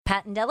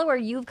Pat in Delaware,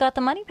 you've got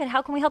the Money Pit.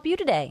 How can we help you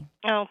today?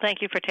 Oh,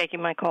 thank you for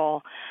taking my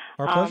call.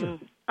 Our pleasure.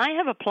 I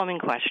have a plumbing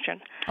question.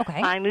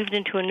 Okay. I moved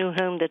into a new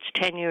home that's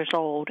 10 years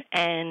old,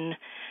 and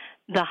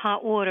the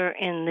hot water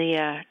in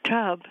the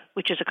tub,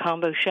 which is a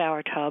combo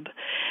shower tub,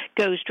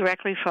 goes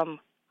directly from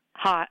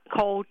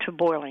cold to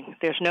boiling.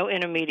 There's no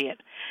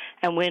intermediate.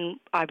 And when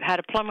I've had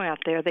a plumber out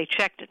there, they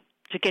checked it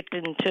to get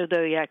into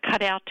the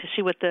cutout to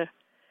see what the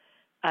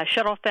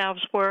shutoff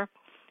valves were.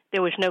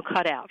 There was no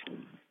cutout.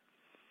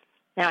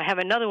 Now, I have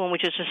another one,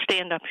 which is a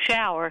stand-up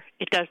shower.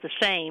 It does the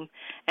same,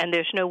 and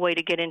there's no way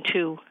to get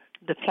into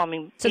the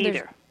plumbing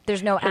either.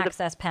 There's no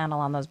access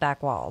panel on those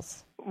back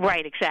walls.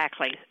 Right,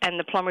 exactly. And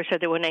the plumber said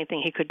there wasn't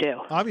anything he could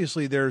do.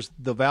 Obviously, the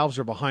valves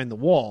are behind the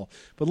wall,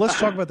 but let's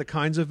talk about the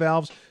kinds of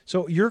valves.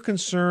 So your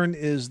concern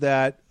is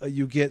that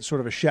you get sort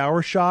of a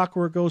shower shock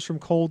where it goes from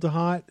cold to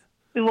hot?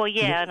 Well,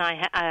 yeah, and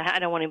I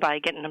don't want anybody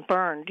getting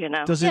burned, you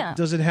know. Does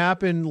it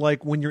happen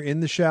like when you're in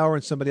the shower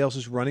and somebody else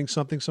is running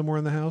something somewhere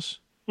in the house?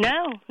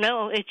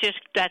 No, it's just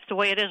that's the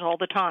way it is all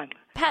the time.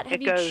 Pat,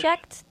 have you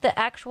checked the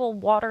actual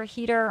water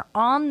heater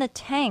on the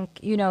tank?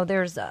 You know,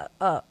 there's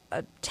a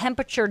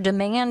temperature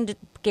demand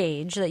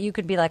gauge that you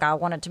could be like, I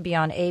want it to be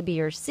on A, B,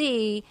 or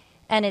C,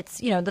 and it's,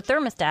 the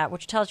thermostat,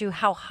 which tells you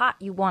how hot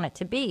you want it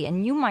to be,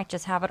 and you might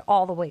just have it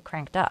all the way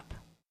cranked up.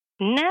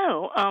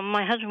 No,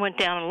 my husband went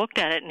down and looked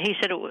at it, and he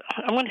said,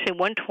 I want to say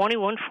 120,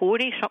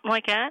 140, something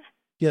like that.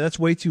 Yeah, that's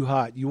way too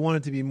hot. You want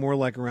it to be more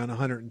like around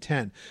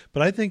 110.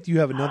 But I think you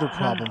have another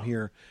problem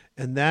here,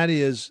 and that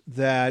is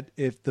that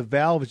if the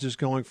valve is just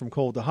going from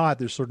cold to hot,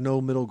 there's sort of no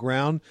middle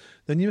ground,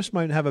 then you just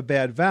might have a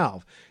bad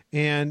valve.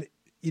 And,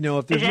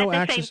 if there's no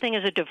access... Is that the same thing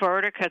as a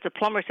diverter? Because the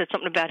plumber said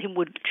something about he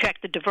would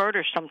check the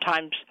diverters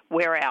sometimes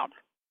wear out.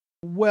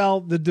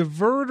 Well, the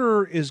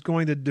diverter is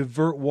going to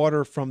divert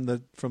water from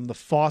the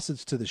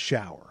faucets to the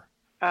shower.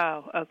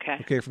 Oh, okay.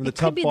 Okay, from the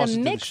tub faucet to the shower. It could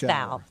be the mixed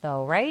valve,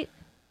 though, right?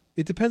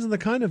 It depends on the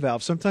kind of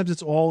valve. Sometimes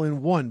it's all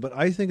in one, but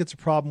I think it's a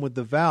problem with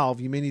the valve.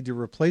 You may need to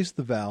replace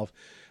the valve.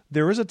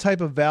 There is a type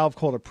of valve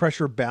called a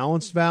pressure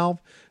balanced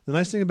valve. The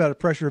nice thing about a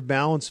pressure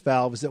balanced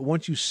valve is that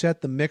once you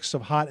set the mix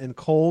of hot and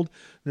cold,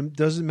 it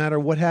doesn't matter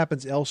what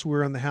happens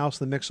elsewhere in the house,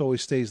 the mix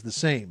always stays the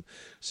same.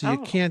 So you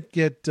can't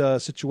get a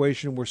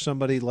situation where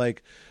somebody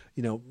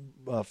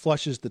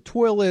flushes the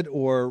toilet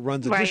or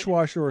runs a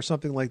dishwasher or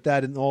something like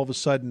that, and all of a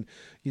sudden,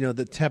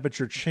 the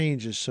temperature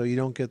changes, so you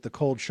don't get the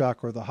cold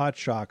shock or the hot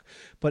shock.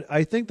 But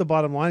I think the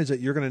bottom line is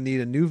that you're going to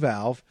need a new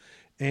valve,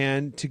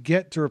 and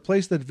to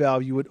replace that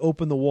valve, you would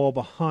open the wall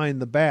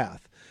behind the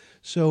bath.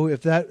 So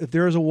if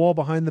there is a wall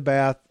behind the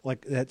bath,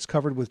 like that's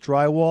covered with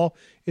drywall,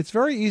 it's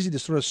very easy to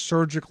sort of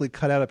surgically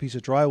cut out a piece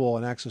of drywall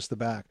and access the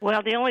back.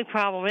 Well, the only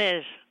problem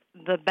is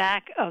the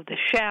back of the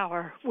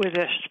shower where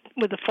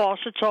the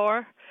faucets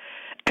are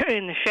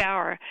in the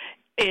shower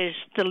is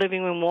the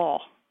living room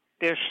wall.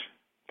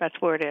 That's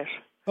where it is.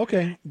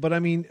 Okay, but I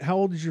mean, how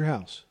old is your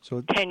house?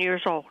 10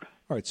 years old.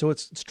 All right, so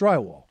it's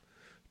drywall.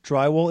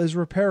 Drywall is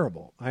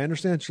repairable. I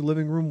understand it's your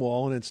living room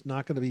wall, and it's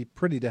not going to be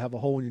pretty to have a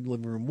hole in your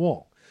living room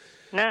wall.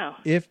 No.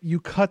 If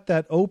you cut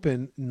that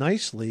open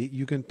nicely,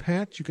 you can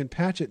patch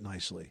it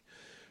nicely.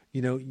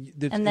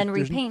 And then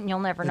repaint, and you'll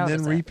never notice it.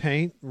 And then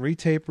repaint,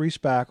 retape,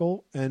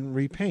 respackle, and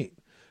repaint.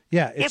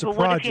 Yeah, it's a project. Yeah, but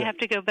what if you have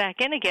to go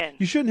back in again?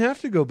 You shouldn't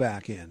have to go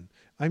back in.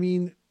 I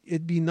mean,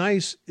 it'd be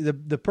nice. The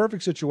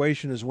perfect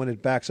situation is when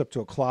it backs up to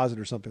a closet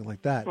or something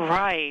like that.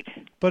 Right.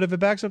 But if it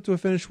backs up to a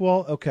finished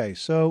wall, okay.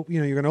 So,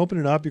 you're going to open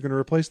it up, you're going to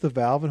replace the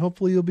valve, and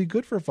hopefully you'll be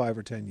good for 5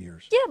 or 10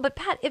 years. Yeah, but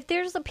Pat, if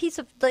there's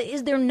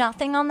is there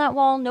nothing on that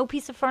wall? No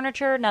piece of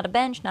furniture, not a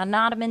bench, not an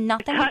ottoman,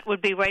 nothing? The cut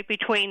would be right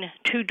between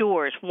two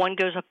doors. One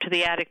goes up to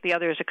the attic, the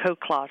other is a coat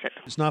closet.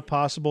 It's not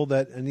possible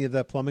that any of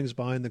that plumbing is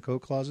behind the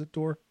coat closet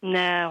door?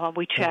 No,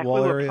 we checked.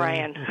 We were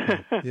praying.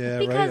 Okay. Yeah,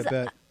 because, right,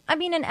 I bet. I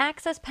mean, an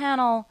access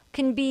panel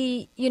can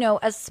be,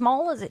 as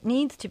small as it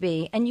needs to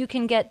be, and you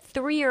can get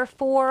 3 or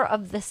 4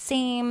 of the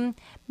same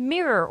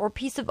mirror or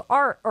piece of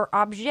art or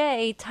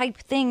objet type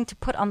thing to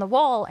put on the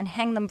wall and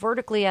hang them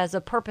vertically as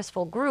a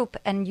purposeful group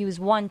and use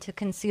one to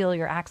conceal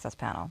your access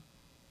panel.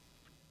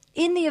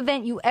 In the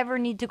event you ever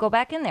need to go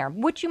back in there,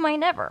 which you might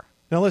never.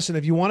 Now, listen,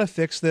 if you want to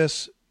fix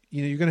this,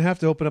 you're going to have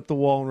to open up the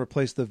wall and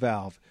replace the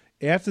valve.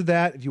 After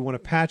that, if you want to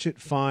patch it,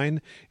 fine.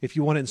 If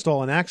you want to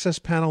install an access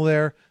panel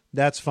there,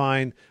 that's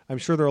fine. I'm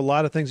sure there are a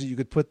lot of things that you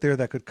could put there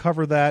that could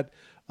cover that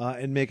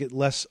and make it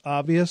less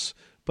obvious.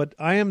 But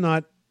I am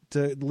not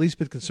the least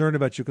bit concerned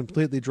about you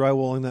completely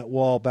drywalling that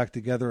wall back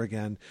together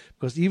again.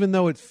 Because even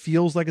though it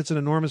feels like it's an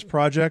enormous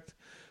project,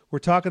 we're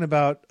talking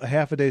about a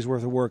half a day's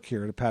worth of work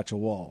here to patch a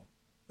wall.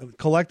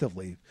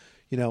 Collectively,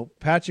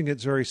 patching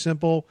it's very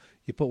simple.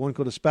 You put one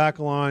coat of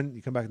spackle on,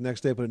 you come back the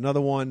next day, put another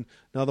one,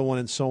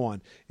 and so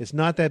on. It's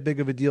not that big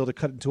of a deal to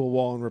cut into a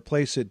wall and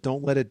replace it.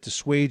 Don't let it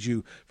dissuade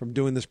you from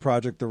doing this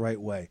project the right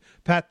way.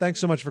 Pat, thanks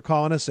so much for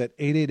calling us at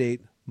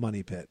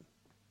 888-MONEY-PIT.